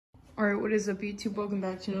Alright, what is up YouTube? Welcome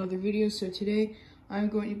back to another video. So today I'm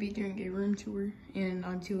going to be doing a room tour and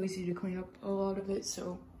I'm too lazy to clean up a lot of it,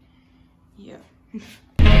 so yeah.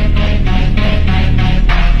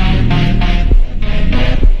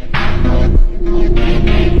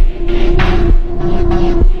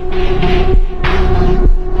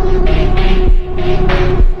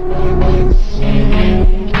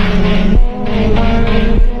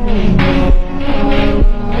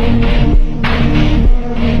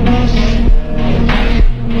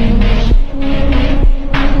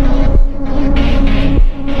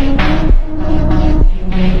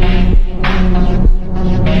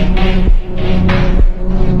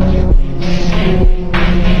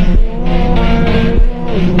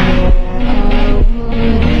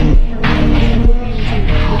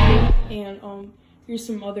 Here's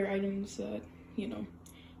some other items that, you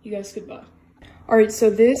guys could buy. Alright, so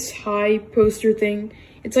this high poster thing,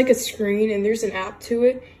 it's like a screen and there's an app to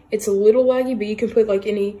it. It's a little laggy, but you can put like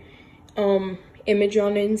any image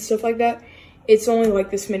on it and stuff like that. It's only like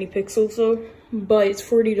this many pixels though, but it's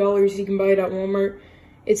 $40. You can buy it at Walmart.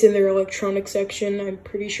 It's in their electronics section, I'm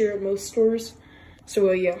pretty sure, at most stores.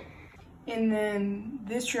 So yeah. And then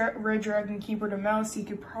this Red Dragon keyboard and mouse you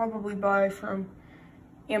could probably buy from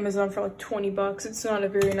Amazon for like 20 bucks. It's not a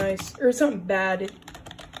very nice, or it's not bad.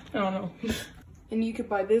 I don't know. And you could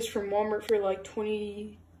buy this from Walmart for like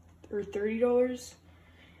 $20 or $30.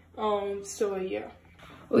 So yeah.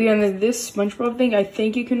 Oh yeah, and then this SpongeBob thing, I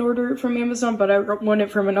think you can order it from Amazon, but I want it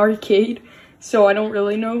from an arcade, so I don't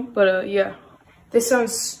really know. But yeah. This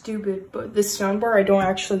sounds stupid, but this soundbar I don't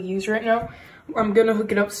actually use right now. I'm gonna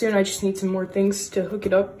hook it up soon. I just need some more things to hook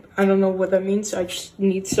it up. I don't know what that means. I just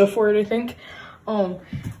need stuff for it, I think.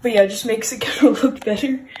 But yeah, it just makes it kind of look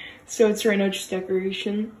better. So it's right now just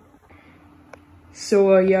decoration.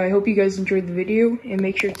 So yeah, I hope you guys enjoyed the video and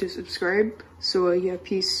make sure to subscribe. So yeah,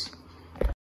 peace.